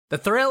The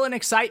thrill and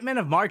excitement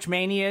of March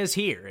Mania is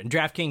here, and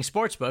DraftKings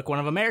Sportsbook, one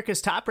of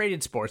America's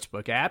top-rated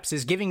sportsbook apps,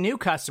 is giving new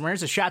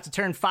customers a shot to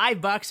turn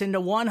 $5 into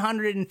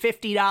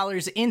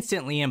 $150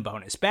 instantly in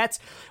bonus bets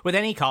with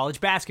any college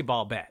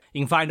basketball bet.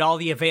 You can find all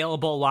the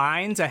available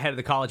lines ahead of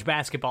the college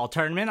basketball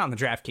tournament on the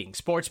DraftKings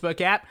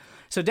Sportsbook app.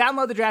 So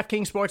download the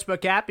DraftKings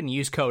Sportsbook app and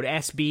use code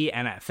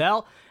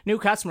SBNFL. New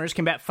customers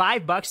can bet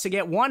 $5 to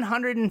get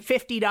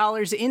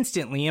 $150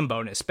 instantly in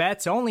bonus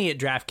bets only at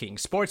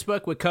DraftKings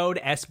Sportsbook with code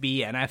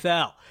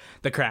SBNFL.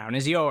 The crown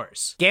is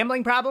yours.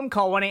 Gambling problem?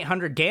 Call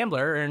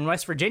 1-800-GAMBLER, or in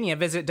West Virginia,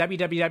 visit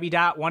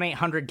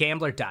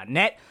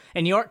www.1800gambler.net.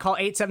 In New York, call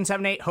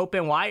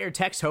 877-8-HOPE-NY or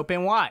text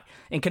HOPE-NY.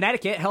 In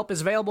Connecticut, help is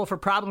available for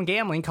problem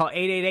gambling. Call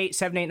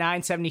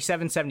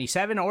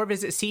 888-789-7777 or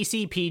visit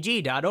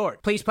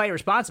ccpg.org. Please play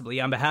responsibly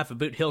on behalf of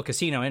Boot Hill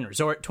Casino and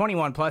Resort.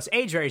 21 plus,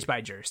 age varies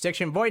by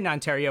jurisdiction, void in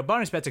Ontario.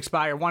 Bonus bets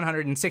expire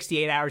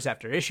 168 hours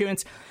after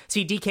issuance.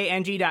 See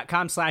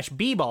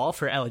dkng.com/bball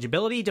for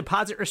eligibility,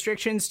 deposit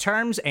restrictions,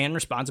 terms, and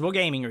responsible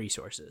gaming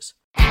resources.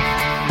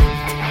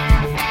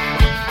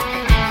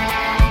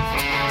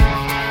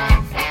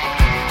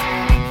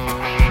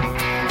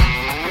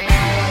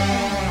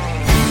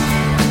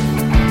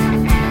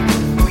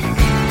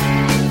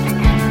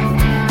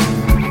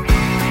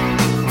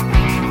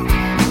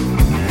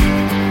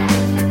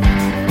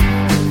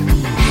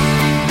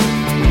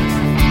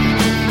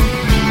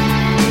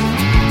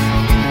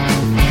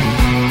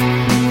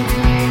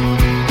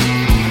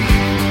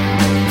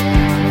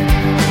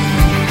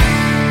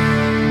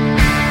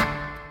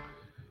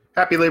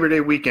 Happy Labor Day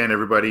weekend,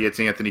 everybody. It's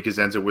Anthony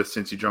Cosenza with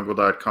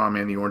CincyJungle.com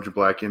and the Orange and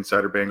Black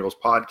Insider Bengals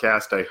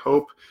podcast. I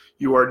hope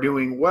you are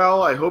doing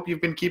well. I hope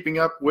you've been keeping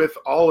up with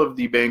all of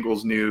the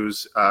Bengals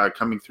news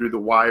coming through the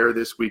wire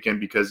this weekend,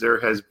 because there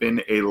has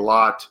been a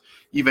lot,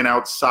 even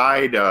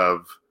outside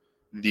of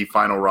the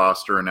final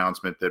roster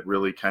announcement, that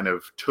really kind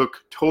of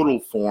took total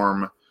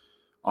form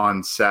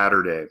on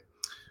Saturday.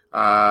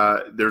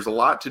 There's a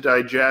lot to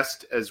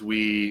digest as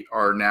we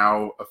are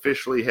now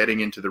officially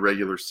heading into the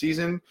regular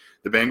season.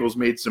 The Bengals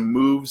made some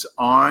moves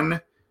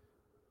on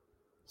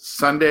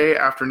Sunday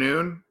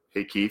afternoon.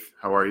 Hey, Keith,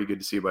 how are you? Good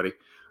to see you, buddy.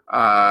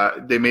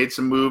 They made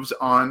some moves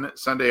on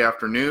Sunday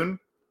afternoon,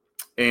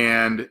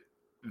 and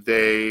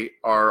they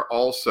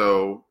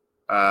also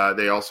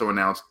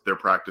announced their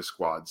practice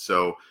squad.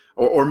 So,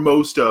 or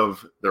most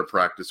of their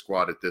practice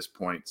squad at this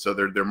point. So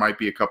there might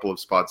be a couple of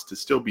spots to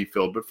still be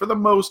filled, but for the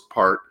most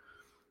part,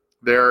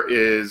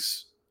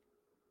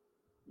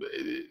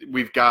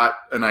 we've got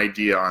an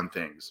idea on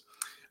things.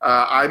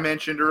 I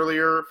mentioned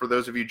earlier, for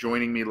those of you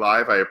joining me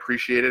live, I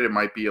appreciate it. It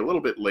might be a little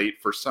bit late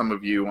for some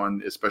of you,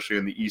 especially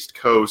on the East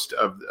Coast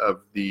of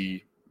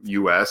the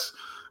U.S.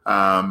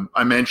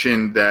 I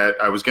mentioned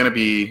that I was going to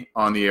be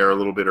on the air a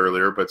little bit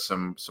earlier, but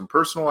some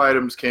personal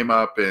items came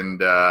up,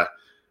 and I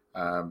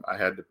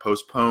had to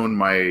postpone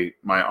my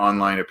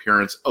online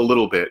appearance a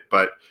little bit.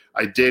 But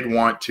I did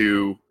want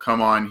to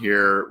come on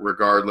here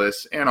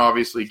regardless, and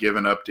obviously give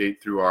an update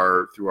through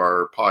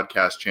our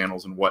podcast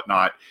channels and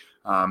whatnot,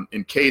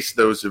 in case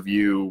those of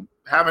you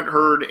haven't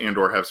heard and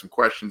or have some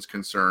questions,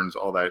 concerns,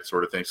 all that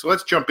sort of thing. So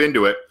let's jump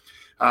into it.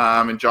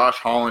 And Josh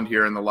Holland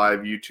here in the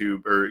live live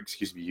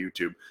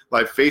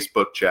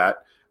Facebook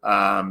chat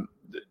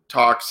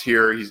talks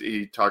here.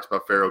 He talks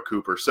about Pharaoh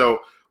Cooper.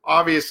 So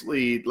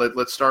obviously,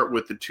 let's start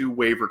with the two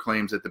waiver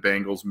claims that the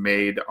Bengals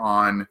made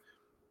on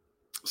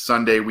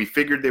Sunday. We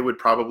figured they would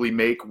probably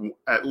make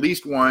at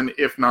least one,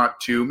 if not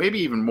two, maybe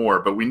even more,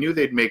 but we knew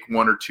they'd make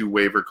one or two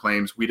waiver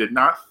claims. We did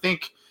not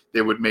think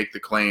they would make the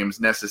claims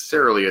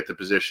necessarily at the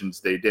positions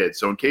they did.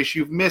 So in case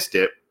you've missed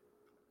it,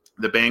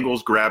 the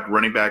Bengals grabbed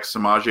running back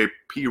Samaje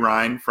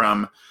Perine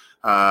from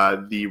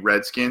the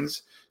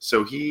Redskins.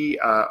 So he,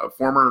 a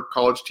former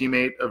college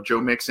teammate of Joe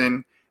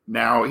Mixon,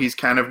 now he's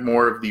kind of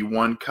more of the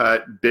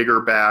one-cut,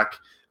 bigger back,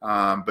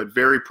 but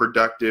very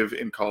productive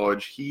in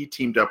college. He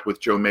teamed up with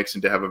Joe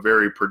Mixon to have a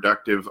very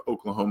productive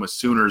Oklahoma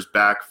Sooners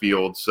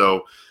backfield.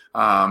 So,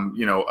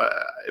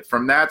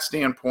 from that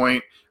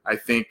standpoint, I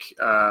think,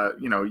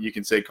 you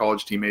can say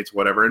college teammates,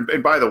 whatever.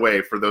 And by the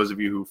way, for those of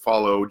you who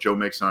follow Joe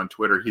Mixon on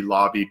Twitter, he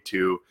lobbied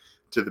to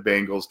the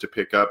Bengals to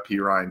pick up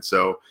Perine.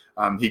 So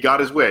he got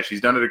his wish.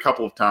 He's done it a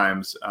couple of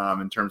times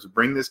in terms of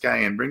bring this guy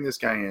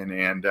in.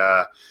 And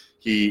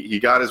he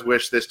got his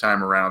wish this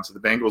time around. So the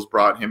Bengals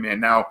brought him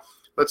in. Now,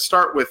 let's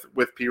start with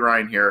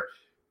Perine here.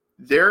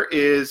 There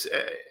is,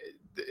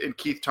 and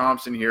Keith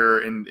Thompson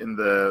here in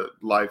the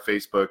live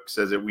Facebook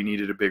says that we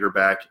needed a bigger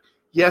back.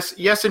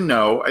 Yes and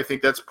no. I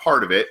think that's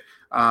part of it.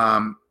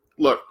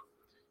 Look,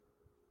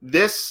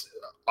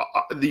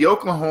 the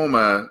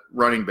Oklahoma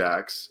running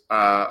backs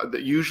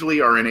that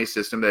usually are in a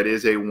system that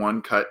is a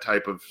one-cut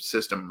type of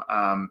system,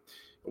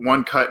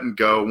 one cut and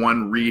go,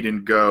 one read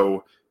and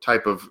go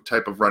type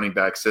of running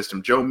back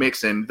system. Joe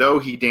Mixon, though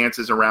he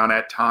dances around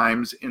at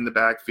times in the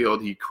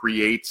backfield, he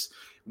creates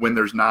when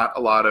there's not a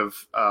lot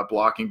of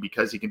blocking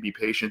because he can be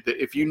patient.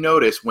 If you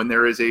notice, when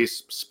there is a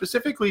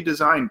specifically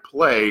designed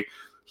play,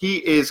 he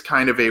is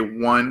kind of a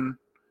one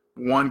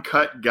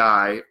cut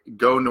guy,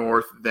 go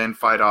north, then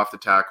fight off the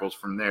tackles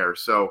from there.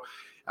 So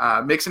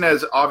Mixon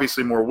has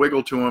obviously more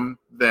wiggle to him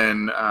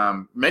than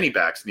many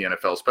backs in the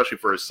NFL, especially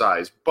for his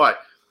size. But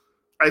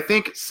I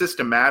think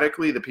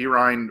systematically the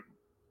Pirine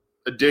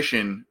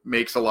addition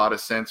makes a lot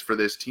of sense for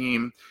this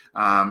team.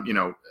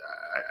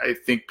 I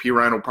think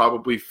Pirine will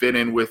probably fit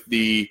in with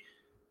the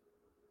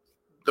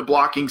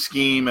blocking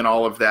scheme and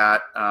all of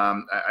that.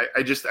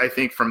 I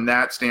think from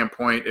that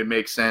standpoint, it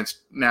makes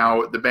sense.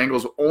 Now, the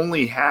Bengals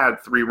only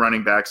had 3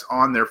 running backs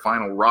on their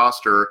final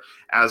roster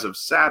as of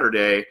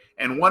Saturday,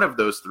 and one of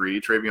those 3,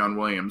 Travion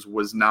Williams,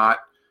 was not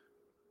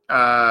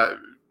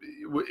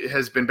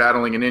has been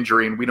battling an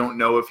injury, and we don't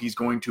know if he's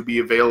going to be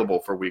available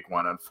for week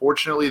 1.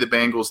 Unfortunately, the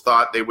Bengals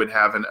thought they would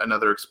have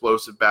another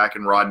explosive back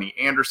in Rodney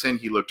Anderson.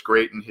 He looked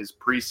great in his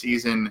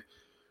preseason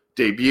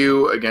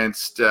debut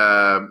against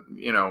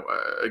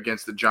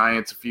the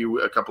Giants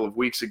a couple of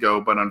weeks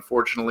ago, but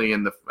unfortunately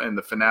in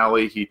the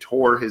finale he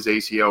tore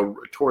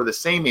the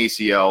same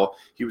ACL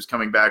he was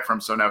coming back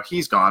from, so now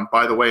he's gone.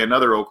 By the way,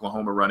 another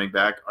Oklahoma running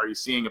back. Are you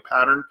seeing a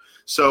pattern?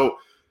 So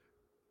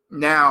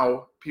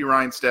now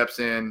Pirine steps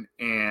in,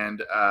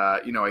 and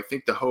I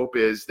think the hope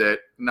is that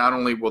not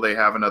only will they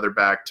have another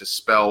back to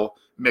spell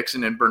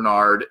Mixon and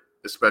Bernard,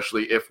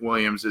 especially if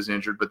Williams is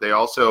injured, but they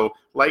also,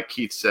 like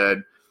Keith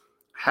said,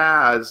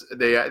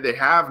 they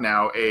have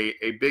now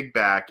a big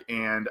back,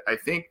 and I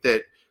think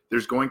that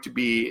there's going to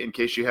be, in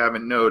case you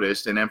haven't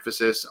noticed, an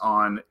emphasis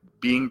on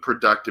being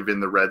productive in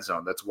the red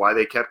zone. That's why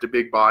they kept a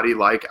big body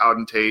like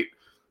Auden Tate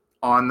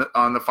on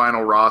the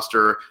final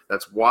roster.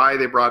 That's why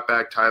they brought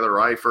back Tyler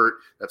Eifert.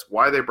 That's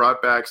why they brought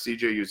back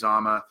CJ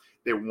Uzomah.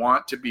 They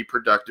want to be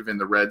productive in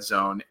the red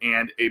zone,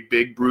 and a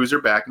big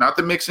bruiser back. Not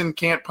that Mixon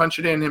can't punch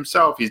it in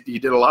himself. He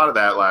did a lot of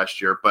that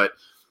last year, but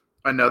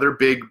another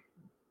big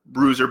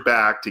bruiser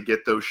back to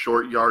get those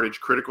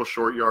critical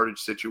short yardage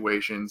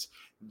situations.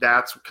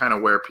 That's kind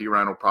of where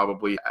Pirine will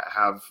probably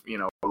have,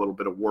 a little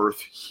bit of worth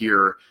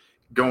here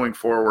going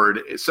forward.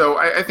 So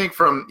I think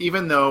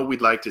even though we'd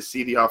like to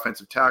see the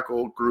offensive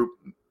tackle group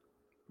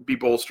be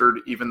bolstered,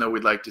 even though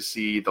we'd like to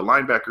see the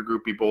linebacker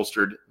group be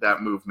bolstered,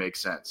 that move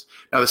makes sense.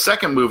 Now, the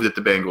second move that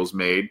the Bengals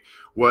made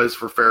was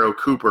for Pharoh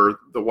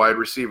Cooper, the wide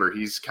receiver.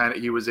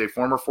 He was a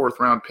former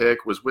 4th-round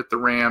pick, was with the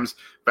Rams,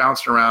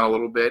 bounced around a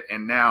little bit,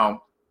 and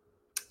now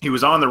he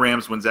was on the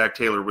Rams when Zach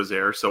Taylor was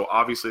there, so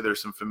obviously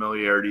there's some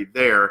familiarity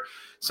there.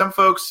 Some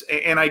folks,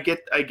 and I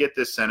get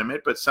this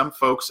sentiment, but some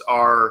folks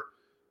are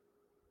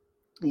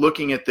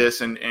looking at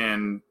this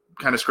and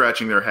kind of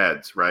scratching their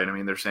heads, right? I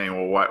mean, they're saying,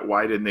 well,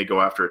 why didn't they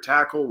go after a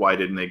tackle? Why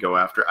didn't they go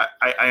after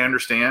 – I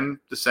understand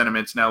the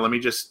sentiments. Now, let me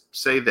just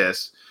say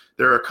this.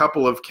 There are a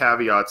couple of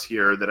caveats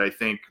here that I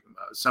think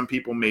some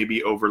people may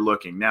be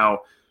overlooking.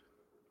 Now,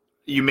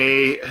 you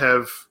may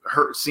have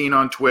seen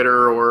on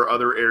Twitter or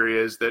other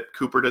areas that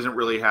Cooper doesn't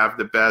really have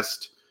the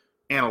best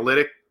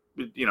data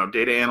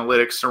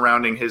analytics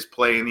surrounding his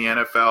play in the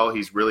NFL.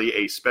 He's really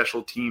a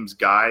special teams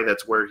guy.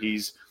 That's where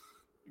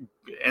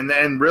and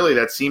then really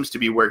that seems to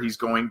be where he's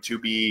going to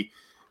be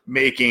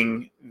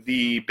making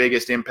the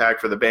biggest impact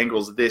for the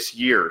Bengals this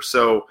year.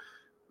 So,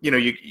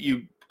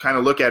 you kind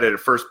of look at it at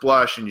first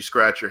blush and you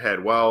scratch your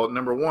head. Well,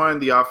 number one,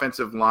 the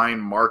offensive line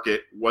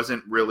market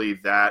wasn't really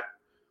that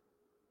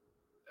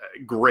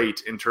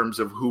great in terms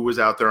of who was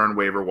out there on the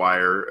waiver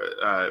wire.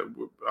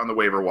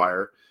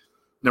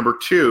 Number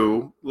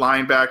two,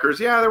 linebackers.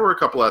 Yeah, there were a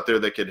couple out there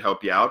that could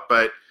help you out,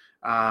 but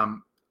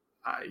I'm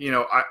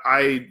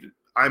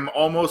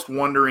almost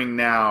wondering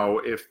now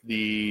if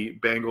the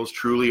Bengals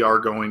truly are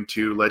going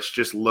to, let's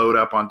just load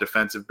up on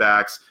defensive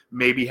backs,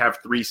 maybe have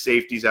 3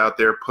 safeties out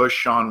there, push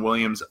Sean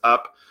Williams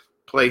up,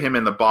 play him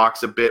in the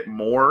box a bit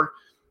more,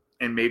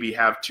 and maybe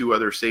have 2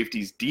 other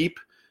safeties deep.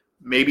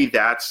 Maybe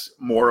that's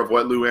more of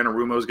what Lou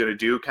Anarumo is going to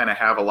do, kind of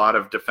have a lot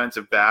of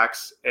defensive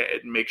backs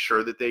and make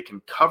sure that they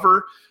can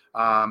cover.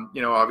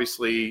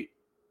 Obviously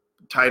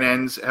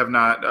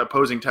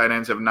opposing tight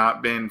ends have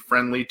not been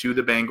friendly to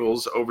the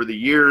Bengals over the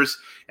years,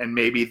 and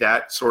maybe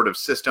that sort of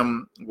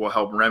system will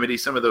help remedy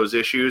some of those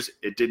issues.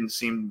 It didn't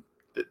seem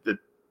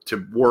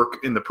to work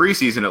in the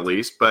preseason at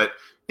least, but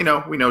we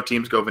know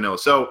teams go vanilla.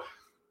 So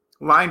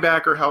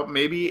linebacker help,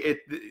 maybe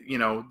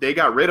they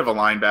got rid of a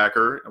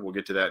linebacker, and we'll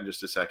get to that in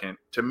just a second,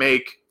 to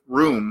make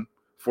room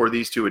for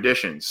these 2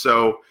 additions.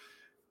 So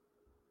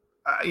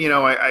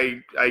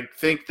I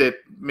think that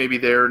maybe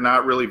they're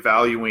not really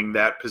valuing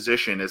that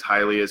position as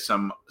highly as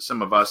some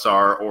of us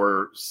are,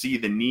 or see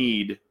it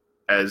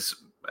as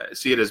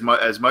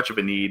much of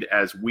a need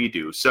as we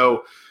do.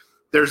 So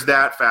there's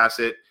that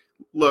facet.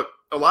 Look,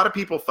 a lot of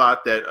people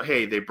thought that,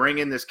 hey, they bring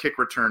in this kick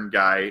return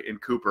guy in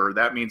Cooper,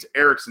 that means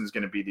Erickson's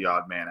going to be the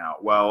odd man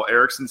out. Well,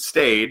 Erickson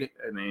stayed,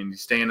 and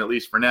he's staying at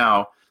least for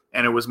now,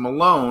 and it was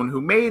Malone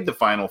who made the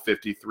final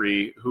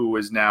 53 who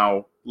is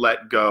now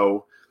let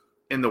go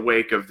in the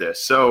wake of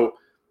this. So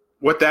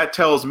what that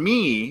tells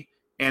me,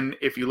 and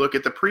if you look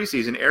at the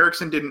preseason,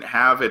 Erickson didn't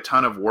have a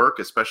ton of work,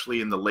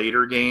 especially in the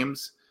later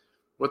games.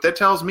 What that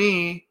tells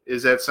me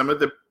is that some of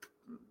the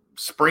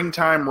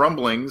springtime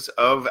rumblings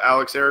of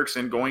Alex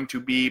Erickson going to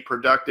be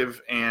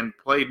productive and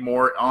played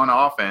more on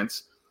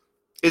offense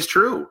is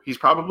true. He's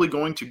probably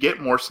going to get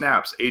more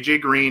snaps. A.J.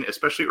 Green,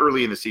 especially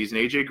early in the season,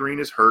 A.J. Green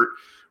is hurt.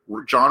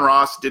 John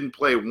Ross didn't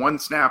play one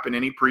snap in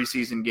any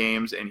preseason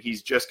games, and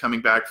he's just coming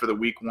back for the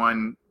week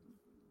 1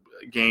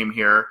 game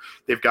here.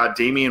 They've got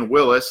Damian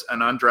Willis, an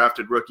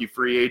undrafted rookie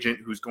free agent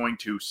who's going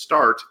to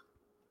start.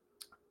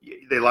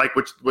 They like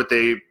what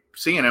they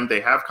see in him.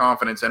 They have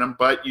confidence in him,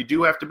 but you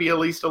do have to be at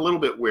least a little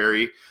bit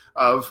wary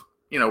of,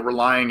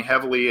 relying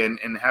heavily and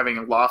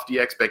having lofty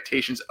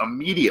expectations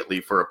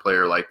immediately for a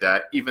player like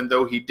that, even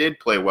though he did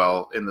play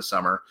well in the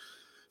summer.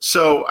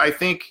 So I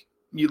think,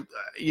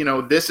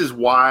 this is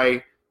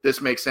why this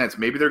makes sense.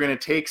 Maybe they're going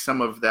to take some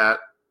of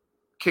that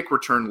kick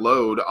return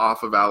load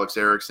off of Alex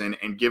Erickson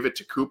and give it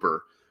to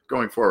Cooper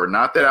going forward.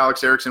 Not that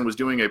Alex Erickson was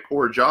doing a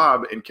poor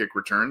job in kick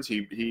returns.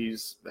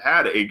 He's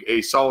had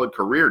a solid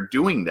career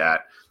doing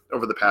that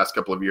over the past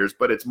couple of years,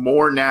 but it's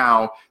more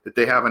now that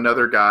they have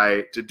another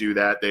guy to do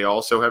that. They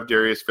also have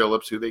Darius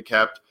Phillips, who they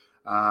kept.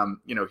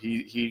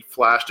 He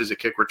flashed as a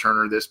kick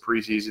returner this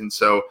preseason.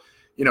 So,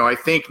 I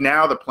think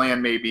now the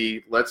plan may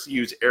be, let's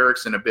use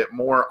Erickson a bit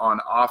more on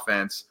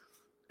offense.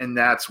 And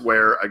that's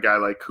where a guy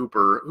like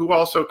Cooper, who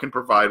also can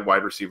provide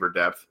wide receiver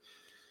depth,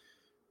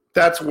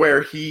 that's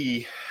where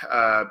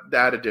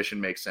that addition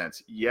makes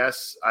sense.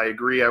 Yes, I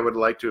agree. I would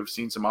like to have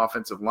seen some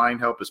offensive line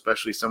help,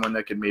 especially someone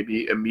that could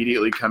maybe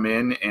immediately come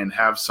in and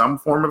have some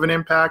form of an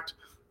impact.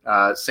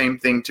 Same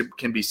thing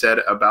can be said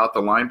about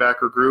the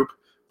linebacker group,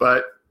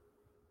 but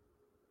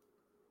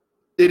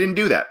they didn't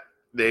do that.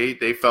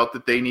 They felt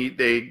that they need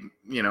to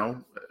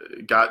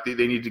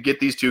get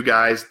these two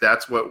guys.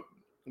 That's what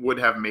would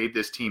have made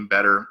this team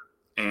better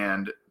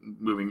and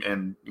moving,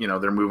 and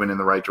they're moving in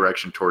the right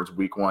direction towards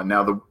week 1.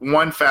 Now, the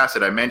one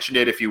facet, I mentioned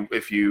it,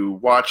 if you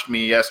watched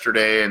me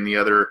yesterday and the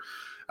other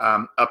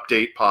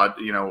update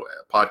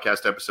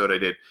podcast episode I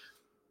did,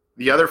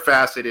 the other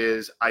facet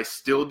is I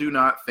still do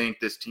not think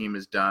this team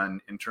is done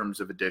in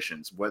terms of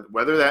additions,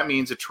 whether that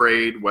means a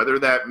trade, whether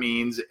that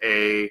means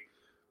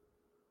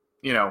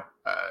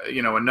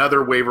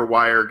another waiver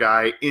wire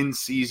guy in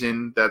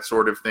season, that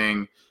sort of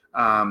thing.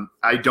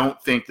 I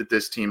don't think that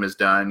this team is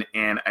done.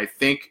 And I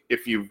think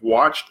if you've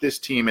watched this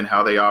team and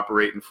how they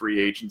operate in free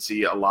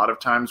agency, a lot of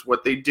times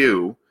what they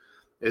do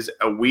is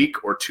a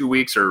week or 2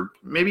 weeks or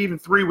maybe even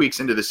 3 weeks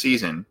into the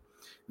season,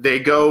 they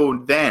go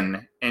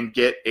then and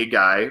get a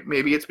guy.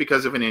 Maybe it's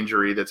because of an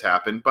injury that's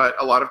happened, but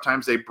a lot of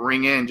times they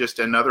bring in just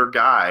another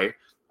guy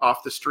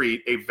off the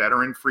street, a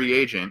veteran free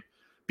agent,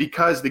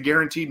 because the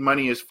guaranteed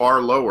money is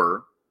far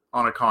lower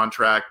on a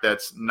contract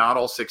that's not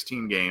all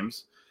 16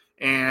 games.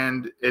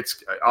 And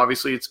it's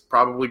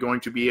probably going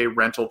to be a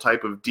rental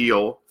type of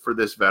deal for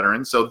this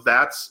veteran. So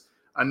that's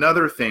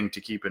another thing to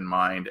keep in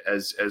mind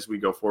as we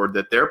go forward,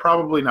 that they're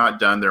probably not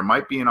done. There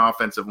might be an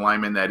offensive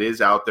lineman that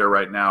is out there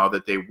right now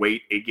that they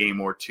wait a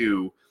game or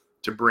two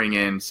to bring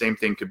in. Same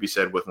thing could be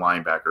said with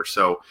linebacker.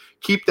 So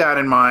keep that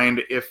in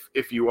mind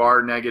if you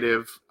are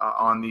negative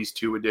on these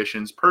two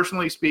additions.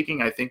 Personally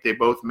speaking, I think they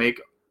both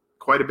make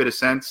quite a bit of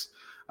sense.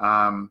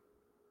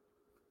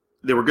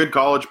 They were good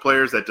college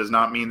players. That does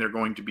not mean they're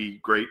going to be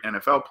great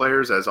NFL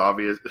players, as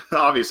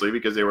obviously,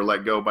 because they were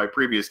let go by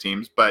previous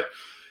teams. But,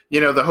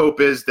 the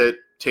hope is that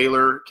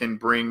Taylor can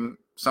bring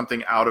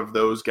something out of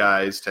those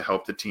guys to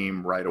help the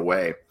team right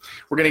away.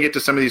 We're going to get to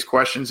some of these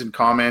questions and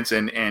comments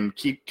and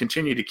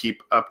continue to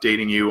keep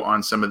updating you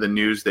on some of the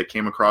news that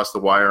came across the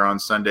wire on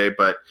Sunday.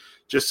 But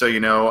just so you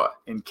know,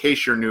 in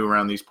case you're new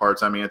around these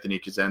parts, I'm Anthony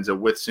Cosenza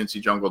with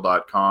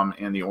CincyJungle.com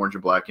and the Orange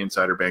and Black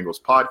Insider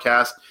Bengals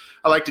podcast.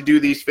 I like to do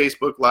these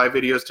Facebook Live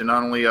videos to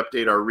not only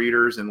update our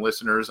readers and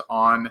listeners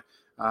on,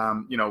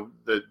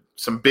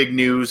 some big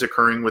news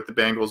occurring with the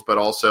Bengals, but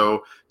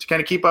also to kind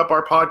of keep up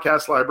our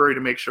podcast library to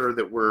make sure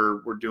that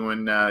we're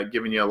doing,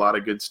 giving you a lot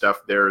of good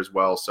stuff there as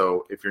well.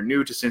 So if you're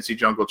new to Cincy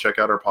Jungle, check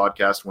out our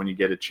podcast when you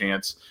get a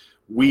chance.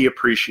 We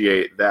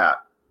appreciate that.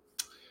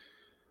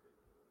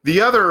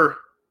 The other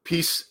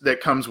piece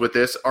that comes with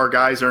this, our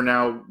guys are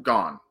now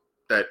gone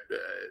that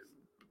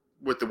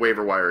with the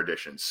waiver wire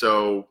addition.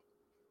 So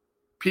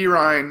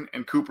Perine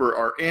and Cooper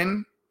are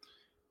in.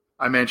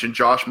 I mentioned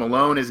Josh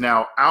Malone is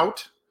now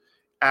out,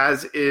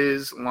 as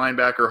is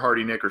linebacker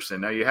Hardy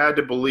Nickerson. Now, you had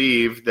to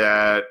believe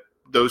that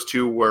those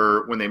two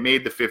were, when they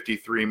made the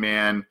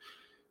 53-man,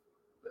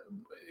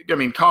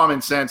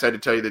 common sense had to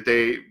tell you that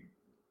they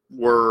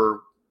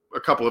were a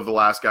couple of the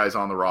last guys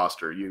on the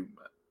roster. You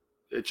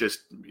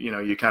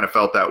kind of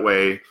felt that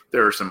way.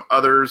 There are some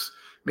others,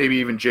 maybe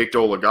even Jake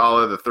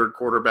Dolegala, the third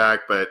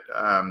quarterback, but,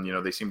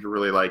 they seem to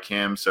really like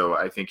him, so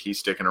I think he's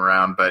sticking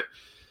around. But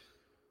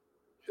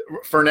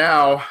for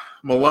now,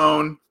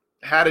 Malone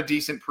had a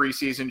decent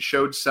preseason,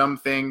 showed some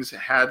things,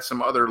 had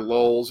some other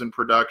lulls in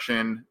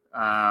production,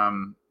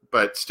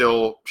 but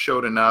still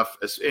showed enough.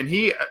 And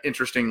he,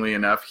 interestingly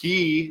enough,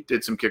 he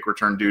did some kick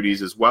return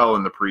duties as well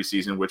in the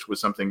preseason, which was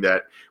something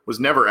that was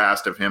never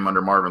asked of him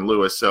under Marvin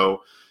Lewis.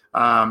 So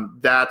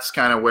that's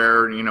kind of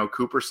where,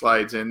 Cooper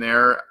slides in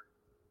there.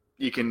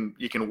 You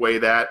can weigh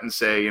that and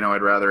say,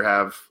 I'd rather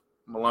have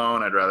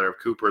Malone, I'd rather have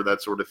Cooper,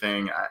 that sort of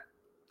thing.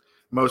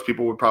 Most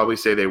people would probably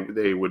say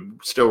they would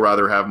still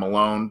rather have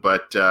Malone,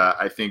 but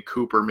I think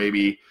Cooper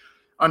maybe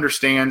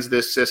understands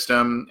this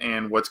system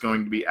and what's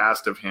going to be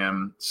asked of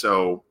him.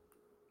 So,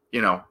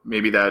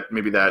 maybe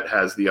that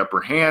has the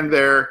upper hand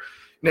there.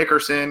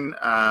 Nickerson,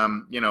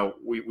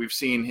 we've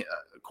seen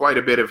quite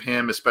a bit of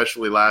him,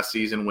 especially last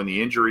season when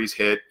the injuries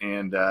hit,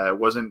 and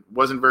wasn't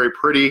very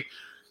pretty.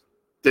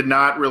 Did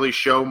not really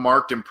show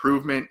marked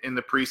improvement in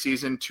the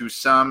preseason. To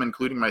some,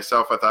 including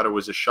myself, I thought it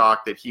was a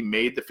shock that he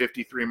made the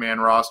 53-man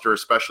roster,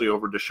 especially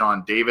over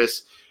Deshaun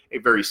Davis, a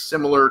very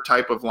similar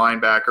type of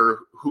linebacker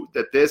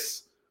that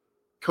this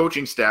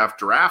coaching staff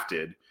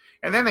drafted.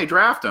 And then they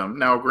draft him.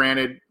 Now,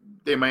 granted,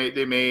 they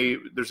may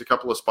there's a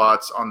couple of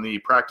spots on the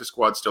practice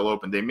squad still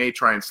open. They may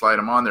try and slide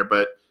him on there,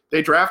 but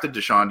they drafted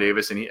Deshaun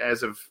Davis, and he,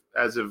 as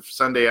of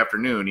Sunday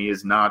afternoon, he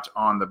is not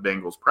on the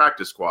Bengals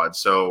practice squad.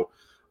 So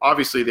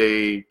obviously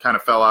they kind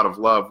of fell out of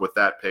love with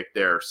that pick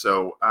there.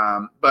 So,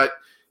 but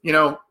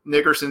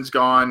Nickerson's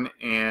gone,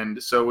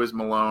 and so is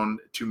Malone,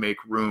 to make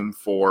room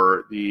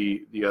for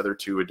the other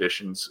two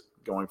additions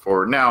going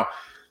forward. Now,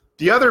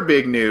 the other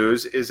big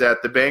news is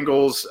that the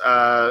Bengals,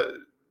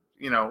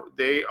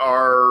 they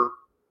are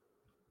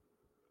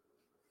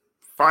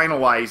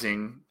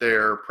finalizing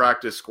their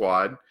practice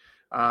squad.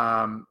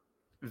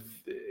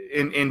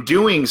 In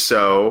doing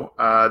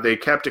so, they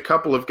kept a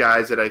couple of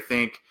guys that I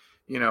think,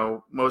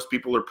 most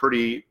people are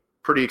pretty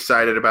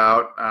excited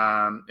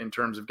about, in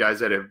terms of guys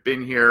that have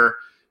been here,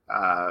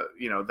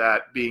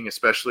 that being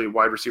especially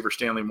wide receiver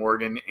Stanley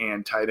Morgan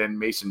and tight end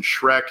Mason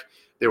Schreck.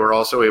 They were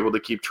also able to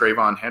keep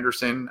Trayvon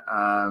Henderson,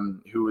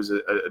 who was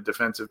a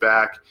defensive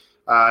back,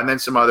 and then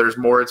some others.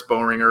 Moritz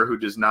Boehringer, who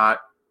does not,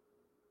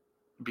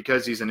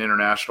 because he's an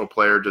international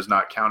player, does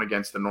not count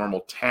against the normal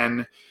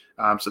 10.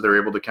 So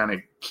they're able to kind of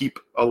keep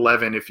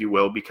 11, if you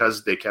will,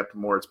 because they kept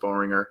Moritz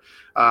Boehringer.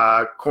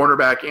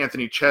 Cornerback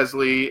Anthony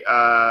Chesley,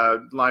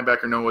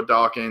 linebacker Noah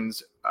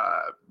Dawkins,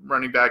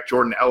 running back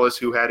Jordan Ellis,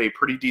 who had a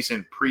pretty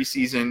decent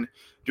preseason,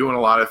 doing a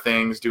lot of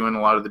things, doing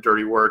a lot of the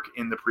dirty work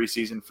in the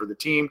preseason for the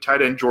team.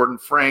 Tight end Jordan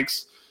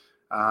Franks.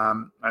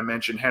 I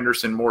mentioned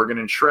Henderson, Morgan,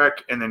 and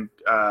Schreck, and then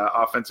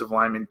offensive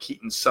lineman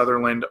Keaton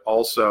Sutherland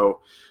also.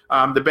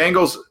 The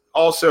Bengals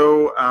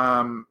also,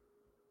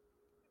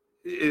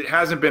 it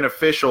hasn't been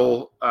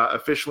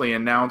officially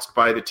announced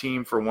by the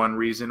team for one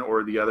reason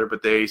or the other,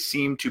 but they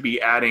seem to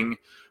be adding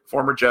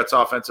former Jets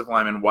offensive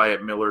lineman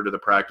Wyatt Miller to the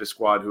practice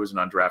squad, who is an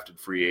undrafted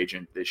free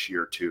agent this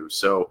year too.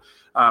 So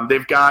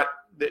they've got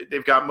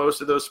most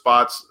of those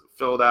spots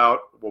filled out.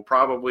 We'll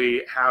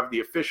probably have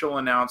the official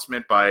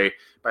announcement by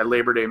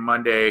Labor Day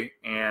Monday,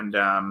 and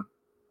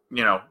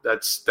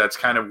that's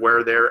kind of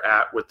where they're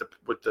at with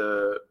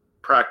the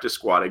practice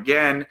squad.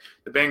 Again,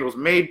 the Bengals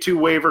made 2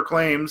 waiver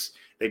claims.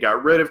 They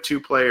got rid of 2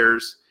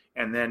 players,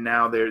 and then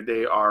now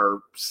they are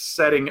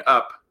setting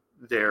up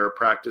their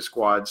practice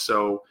squad.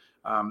 So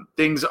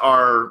things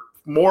are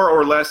more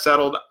or less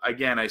settled.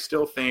 Again, I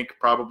still think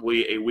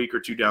probably a week or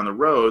 2 down the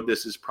road,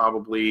 this is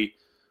probably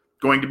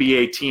going to be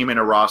a team and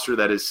a roster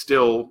that is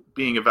still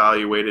being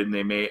evaluated, and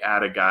they may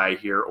add a guy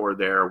here or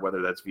there,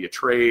 whether that's via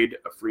trade,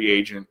 a free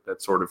agent,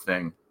 that sort of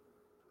thing.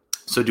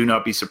 So do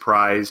not be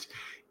surprised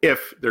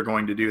if they're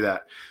going to do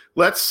that.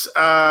 Let's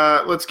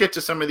get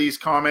to some of these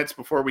comments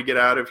before we get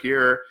out of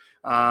here.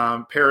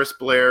 Paris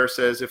Blair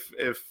says, if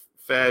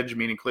Fedge,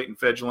 meaning Clayton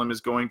Fejedelem, is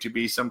going to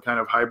be some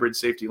kind of hybrid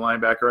safety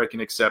linebacker, I can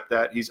accept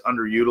that. He's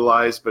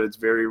underutilized, but it's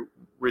very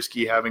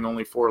risky having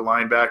only 4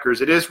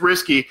 linebackers. It is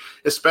risky,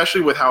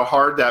 especially with how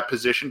hard that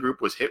position group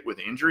was hit with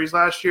injuries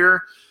last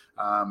year.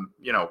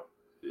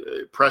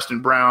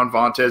 Preston Brown,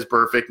 Vontaze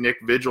Burfict, Nick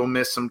Vigil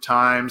missed some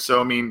time.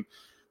 So,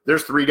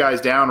 there's 3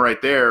 guys down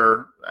right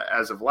there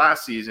as of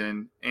last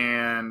season,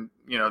 and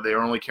they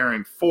are only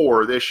carrying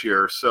 4 this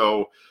year.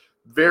 So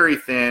very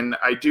thin.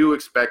 I do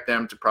expect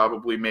them to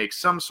probably make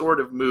some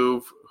sort of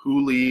move.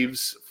 Who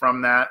leaves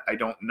from that, I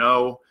don't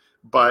know,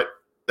 but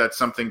that's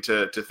something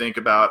to think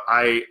about.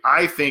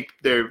 I think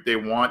they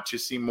want to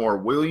see more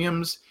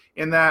Williams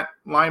in that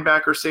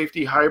linebacker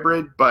safety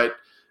hybrid, but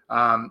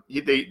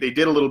they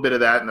did a little bit of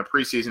that in the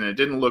preseason, and it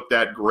didn't look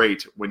that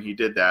great when he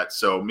did that.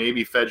 So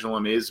maybe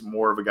Fejedelem is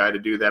more of a guy to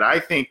do that. I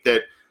think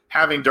that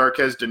having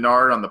Darqueze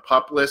Dennard on the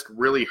PUP list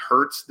really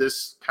hurts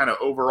this kind of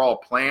overall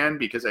plan,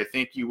 because I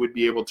think you would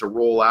be able to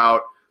roll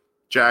out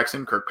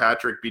Jackson,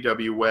 Kirkpatrick,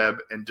 B.W. Webb,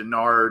 and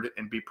Dennard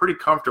and be pretty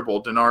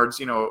comfortable.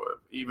 Dennard's,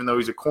 even though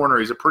he's a corner,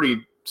 he's a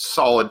pretty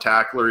solid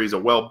tackler. He's a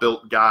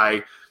well-built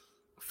guy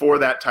for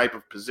that type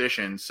of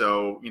position.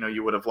 So,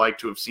 you would have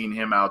liked to have seen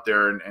him out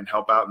there and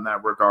help out in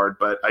that regard.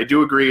 But I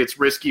do agree it's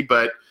risky,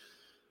 but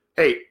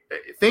hey,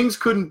 things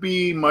couldn't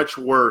be much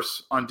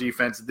worse on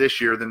defense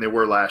this year than they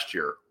were last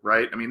year,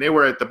 right? They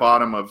were at the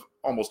bottom of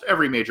almost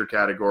every major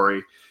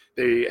category.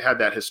 They had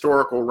that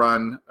historical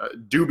run,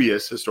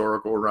 dubious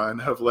historical run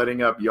of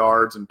letting up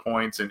yards and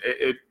points, and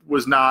it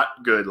was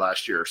not good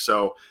last year.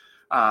 So,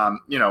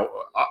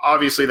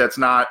 obviously that's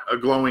not a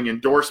glowing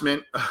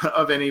endorsement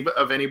of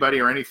anybody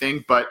or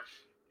anything, but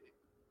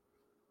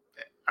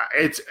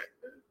it's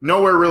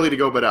nowhere really to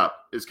go but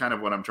up is kind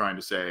of what I'm trying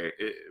to say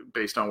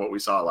based on what we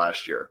saw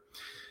last year.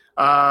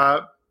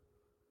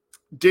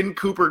 Didn't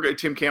Cooper,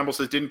 Tim Campbell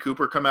says, didn't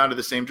Cooper come out of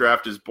the same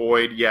draft as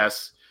Boyd?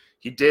 Yes,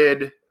 he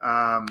did.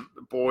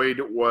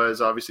 Boyd was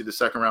obviously the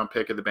second-round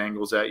pick of the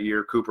Bengals that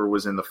year. Cooper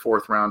was in the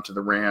fourth round to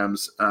the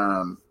Rams.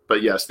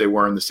 But, yes, they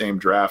were in the same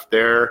draft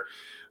there.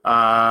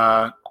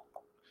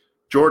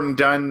 Jordan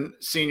Dunn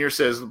Sr.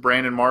 says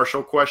Brandon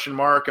Marshall, ?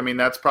 I mean,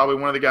 that's probably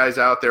one of the guys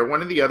out there.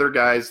 One of the other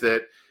guys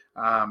that,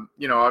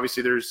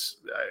 obviously there's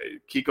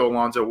Kiko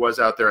Alonso was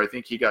out there. I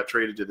think he got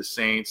traded to the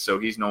Saints, so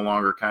he's no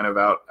longer kind of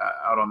out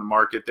on the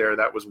market there.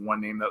 That was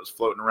one name that was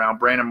floating around.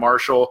 Brandon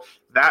Marshall,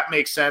 that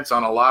makes sense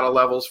on a lot of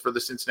levels for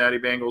the Cincinnati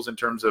Bengals in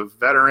terms of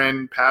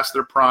veteran, past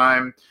their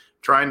prime,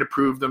 trying to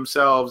prove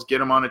themselves, get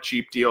them on a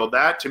cheap deal.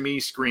 That to me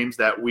screams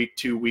that week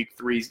 2, week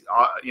 3,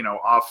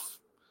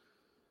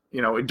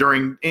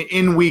 during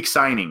in week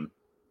signing.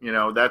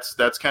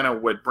 That's kind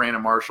of what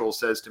Brandon Marshall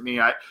says to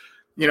me.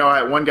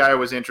 One guy I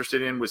was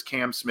interested in was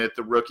Cam Smith,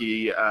 the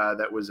rookie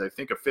that was, I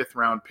think, a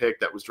 5th-round pick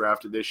that was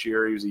drafted this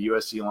year. He was a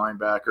USC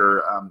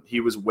linebacker. He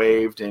was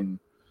waived, and,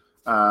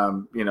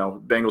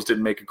 Bengals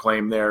didn't make a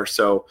claim there.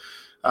 So,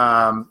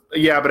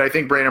 but I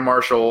think Brandon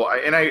Marshall –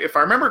 if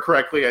I remember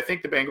correctly, I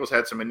think the Bengals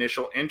had some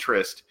initial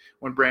interest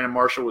when Brandon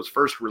Marshall was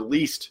first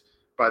released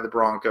by the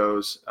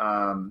Broncos.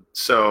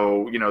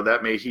 That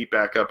may heat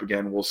back up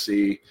again. We'll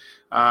see.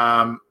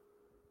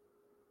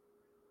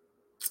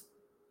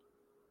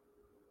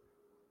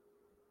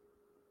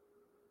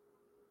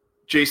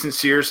 Jason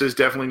Sears says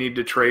definitely need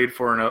to trade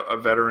for a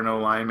veteran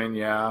O-lineman.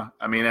 Yeah.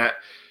 I mean,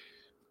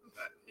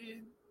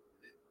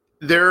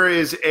 there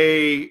is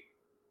if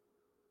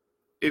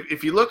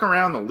you look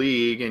around the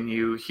league and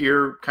you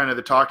hear kind of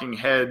the talking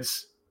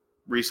heads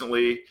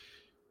recently,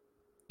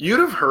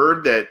 you'd have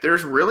heard that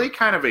there's really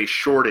kind of a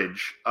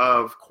shortage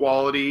of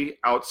quality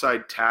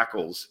outside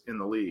tackles in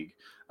the league.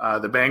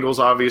 The Bengals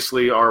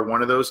obviously are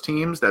one of those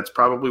teams. That's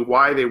probably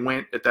why they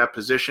went at that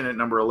position at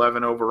number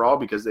 11 overall,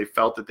 because they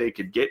felt that they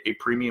could get a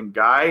premium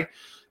guy,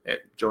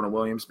 Jonah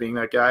Williams being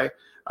that guy.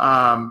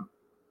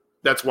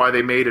 That's why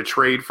they made a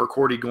trade for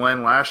Cordy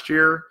Glenn last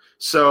year.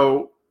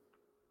 So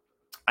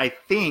I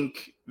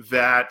think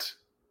that,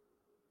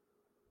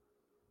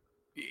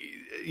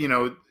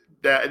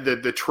 that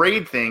the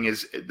trade thing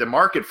is, the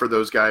market for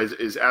those guys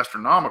is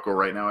astronomical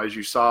right now, as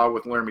you saw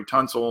with Laremy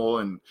Tunsil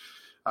and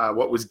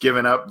what was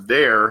given up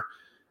there.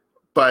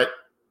 But,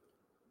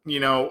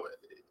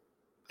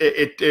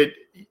 it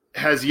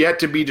has yet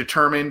to be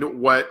determined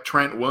what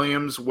Trent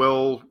Williams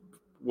will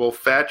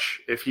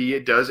fetch if he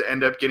does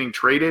end up getting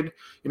traded.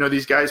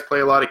 These guys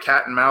play a lot of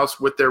cat and mouse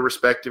with their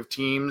respective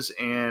teams,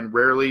 and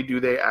rarely do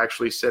they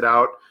actually sit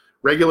out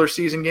regular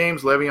season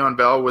games. Le'Veon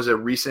Bell was a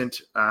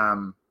recent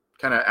kind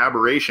of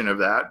aberration of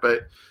that.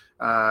 But,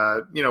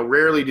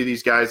 rarely do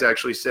these guys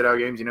actually sit out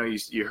games.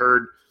 You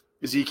heard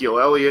Ezekiel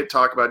Elliott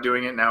talk about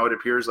doing it. Now it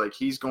appears like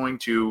he's going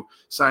to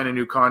sign a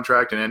new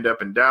contract and end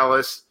up in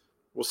Dallas.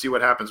 We'll see what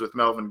happens with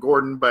Melvin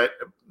Gordon. But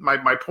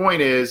my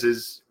point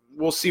is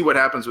we'll see what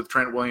happens with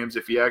Trent Williams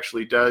if he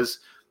actually does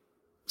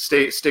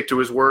stick to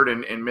his word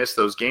and miss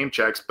those game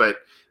checks. But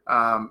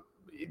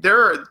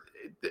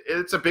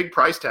it's a big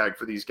price tag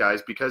for these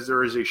guys because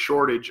there is a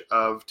shortage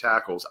of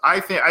tackles.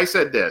 I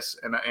said this,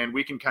 and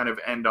we can kind of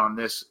end on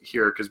this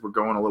here because we're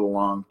going a little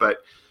long,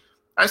 but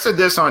I said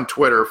this on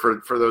Twitter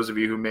for those of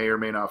you who may or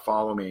may not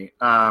follow me.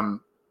 I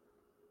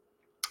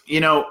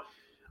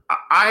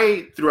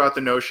threw out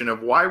the notion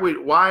of why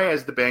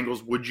as the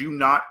Bengals would you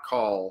not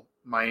call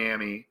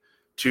Miami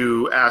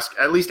to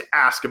at least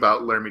ask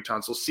about Laremy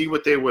Tunsil, see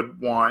what they would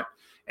want,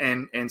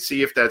 and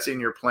see if that's in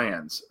your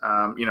plans.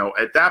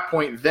 At that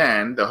point,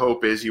 then the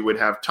hope is you would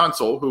have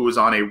Tunsil, who was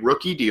on a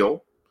rookie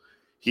deal.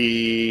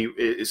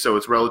 So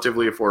it's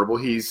relatively affordable.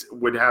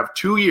 Would have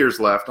 2 years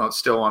left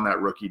still on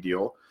that rookie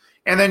deal.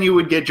 And then you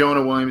would get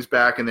Jonah Williams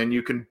back, and then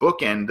you can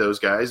bookend those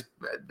guys.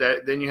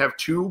 Then you have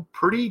 2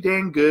 pretty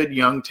dang good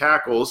young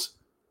tackles.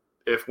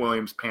 If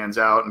Williams pans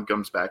out and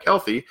comes back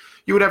healthy,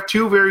 you would have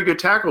 2 very good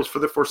tackles for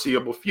the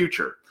foreseeable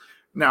future.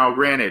 Now,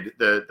 granted,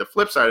 the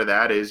flip side of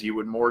that is you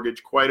would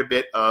mortgage quite a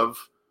bit of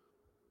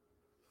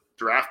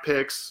draft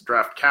picks,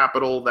 draft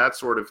capital, that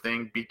sort of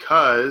thing,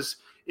 because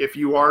if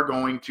you are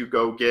going to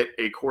go get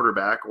a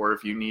quarterback, or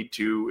if you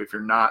do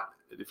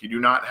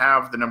not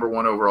have the number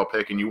 1 overall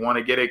pick and you want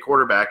to get a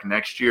quarterback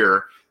next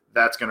year,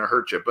 that's going to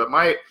hurt you. But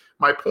my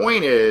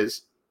point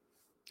is,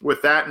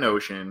 with that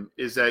notion,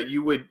 is that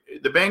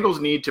the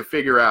Bengals need to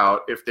figure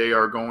out if they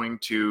are going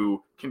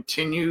to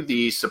continue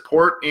the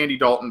support Andy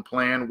Dalton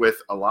plan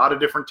with a lot of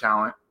different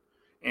talent,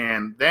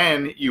 and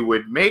then you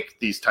would make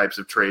these types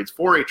of trades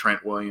for a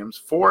Trent Williams,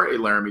 for a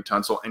Laremy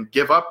Tunsil, and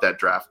give up that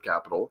draft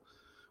capital,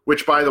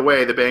 which, by the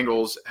way, the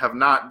Bengals have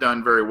not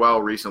done very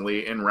well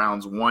recently in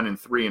rounds 1 and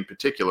 3 in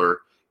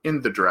particular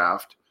in the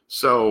draft.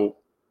 So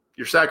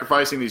you're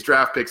sacrificing these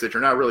draft picks that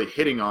you're not really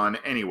hitting on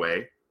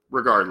anyway,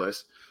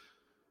 regardless.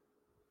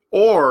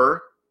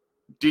 Or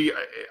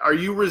are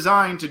you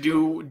resigned to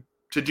do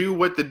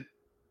what the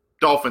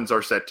Dolphins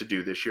are set to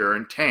do this year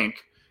and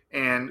tank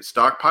and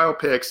stockpile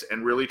picks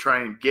and really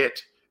try and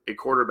get a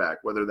quarterback,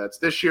 whether that's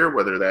this year,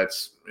 whether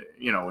that's,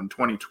 in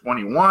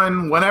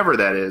 2021, whenever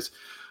that is.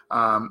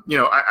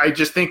 I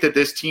just think that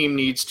this team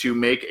needs to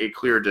make a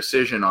clear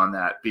decision on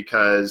that,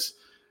 because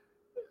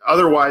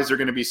otherwise they're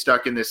going to be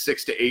stuck in this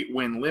 6 to 8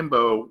 win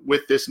limbo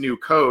with this new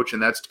coach,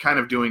 and that's kind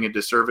of doing a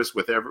disservice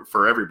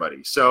for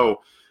everybody.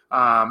 So,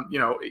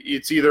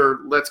 it's either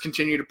let's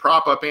continue to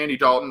prop up Andy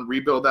Dalton,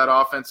 rebuild that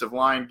offensive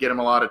line, get him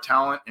a lot of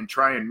talent, and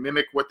try and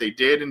mimic what they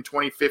did in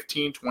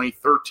 2015,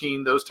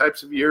 2013, those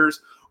types of years,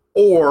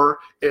 or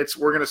it's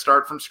we're going to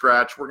start from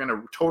scratch. We're going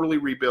to totally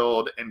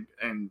rebuild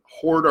and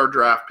hoard our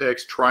draft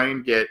picks, try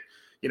and get,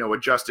 a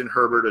Justin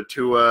Herbert, a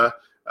Tua,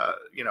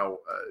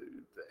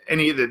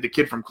 any of the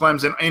kid from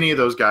Clemson, any of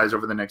those guys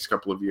over the next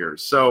couple of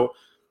years. So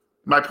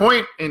my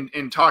point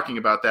in talking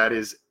about that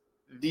is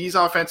these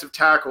offensive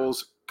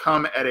tackles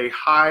come at a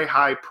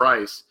high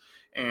price,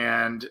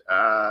 and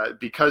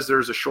because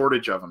there's a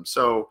shortage of them.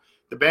 So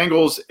the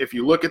Bengals, if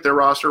you look at their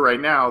roster right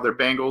now, their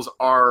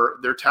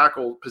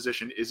tackle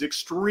position is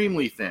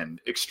extremely thin,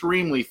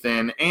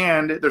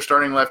 and their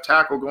starting left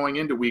tackle going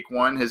into week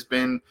 1 has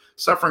been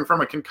suffering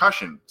from a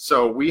concussion.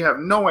 So we have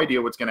no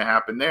idea what's going to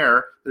happen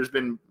there. There's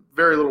been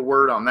very little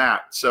word on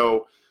that.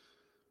 So,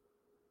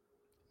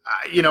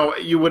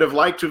 you would have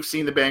liked to have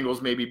seen the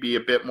Bengals maybe be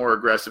a bit more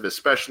aggressive,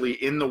 especially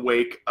in the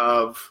wake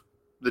of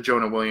the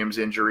Jonah Williams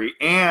injury,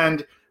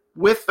 and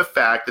with the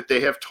fact that they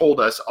have told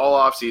us all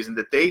offseason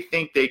that they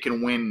think they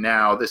can win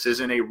now. This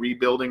isn't a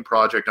rebuilding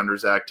project under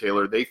Zach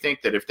Taylor. They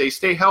think that if they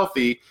stay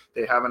healthy,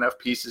 they have enough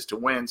pieces to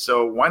win.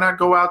 So why not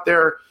go out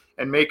there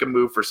and make a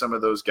move for some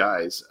of those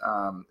guys,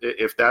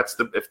 if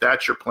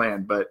that's your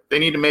plan? But they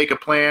need to make a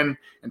plan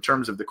in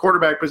terms of the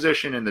quarterback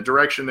position and the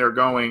direction they're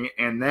going,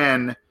 and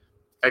then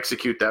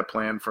execute that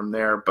plan from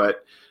there.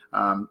 But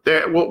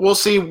we'll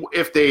see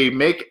if they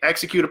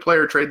execute a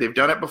player trade. They've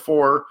done it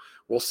before.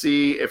 We'll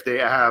see if they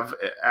have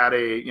add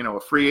a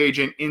free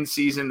agent in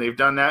season. They've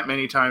done that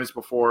many times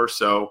before.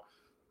 So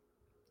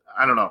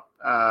I don't know.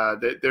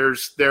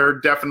 There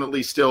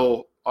definitely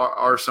still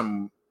are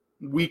some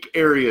weak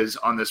areas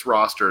on this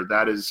roster.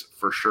 That is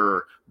for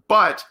sure.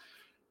 But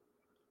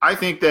I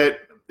think that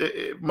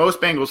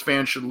most Bengals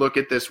fans should look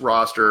at this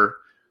roster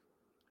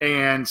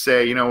and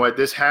say, you know what,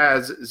 this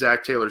has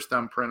Zach Taylor's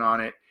thumbprint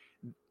on it.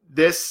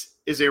 This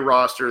is a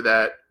roster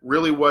that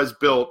really was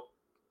built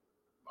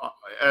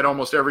at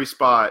almost every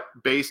spot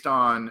based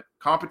on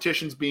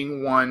competitions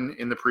being won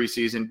in the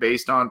preseason,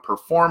 based on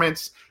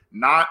performance,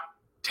 not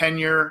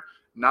tenure,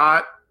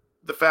 not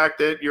the fact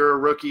that you're a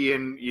rookie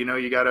and,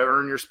 you got to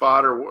earn your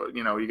spot, or,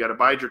 you got to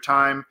bide your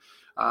time.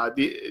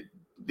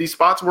 These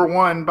spots were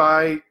won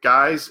by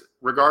guys,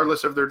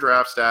 regardless of their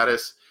draft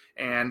status,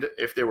 and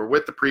if they were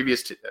with the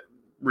previous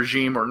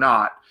regime or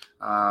not.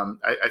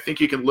 I think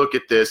you can look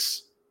at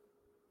this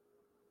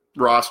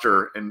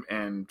roster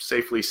and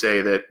safely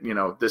say that,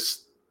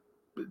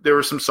 there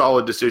was some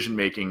solid decision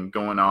making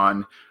going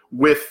on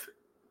with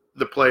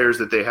the players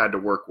that they had to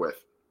work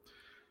with.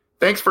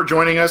 Thanks for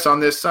joining us on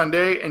this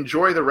Sunday.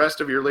 Enjoy the rest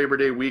of your Labor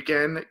Day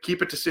weekend.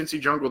 Keep it to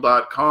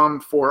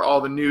CincyJungle.com for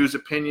all the news,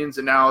 opinions,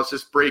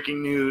 analysis,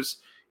 breaking news,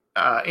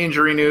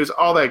 injury news,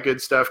 all that good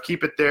stuff.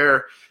 Keep it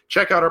there.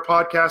 Check out our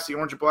podcast, The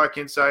Orange and Black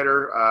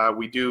Insider.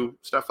 We do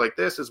stuff like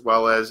this, as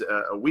well as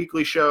a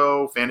weekly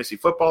show, fantasy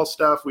football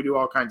stuff. We do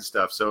all kinds of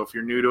stuff. So if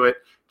you're new to it,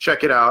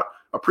 check it out.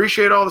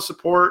 Appreciate all the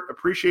support.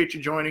 Appreciate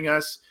you joining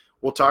us.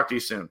 We'll talk to you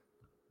soon.